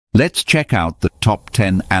Let's check out the top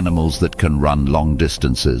 10 animals that can run long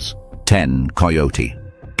distances. 10. Coyote.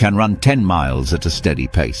 Can run 10 miles at a steady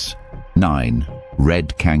pace. 9.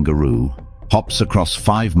 Red kangaroo. Hops across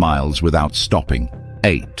 5 miles without stopping.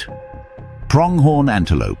 8. Pronghorn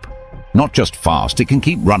antelope. Not just fast, it can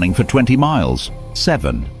keep running for 20 miles.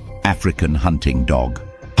 7. African hunting dog.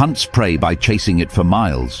 Hunts prey by chasing it for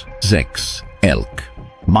miles. 6. Elk.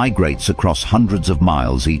 Migrates across hundreds of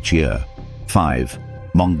miles each year. 5.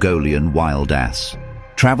 Mongolian wild ass.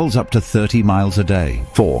 Travels up to 30 miles a day.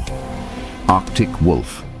 4. Arctic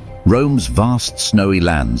wolf. Roams vast snowy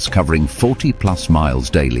lands covering 40+ miles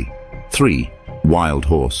daily. 3. Wild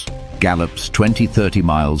horse. Gallops 20-30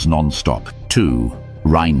 miles non-stop. 2.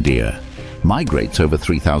 Reindeer. Migrates over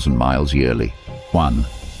 3,000 miles yearly. 1.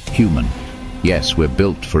 Human. Yes, we're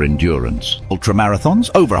built for endurance.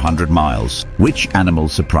 Ultramarathons over 100 miles. Which animal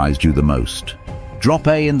surprised you the most? Drop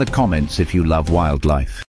A in the comments if you love wildlife.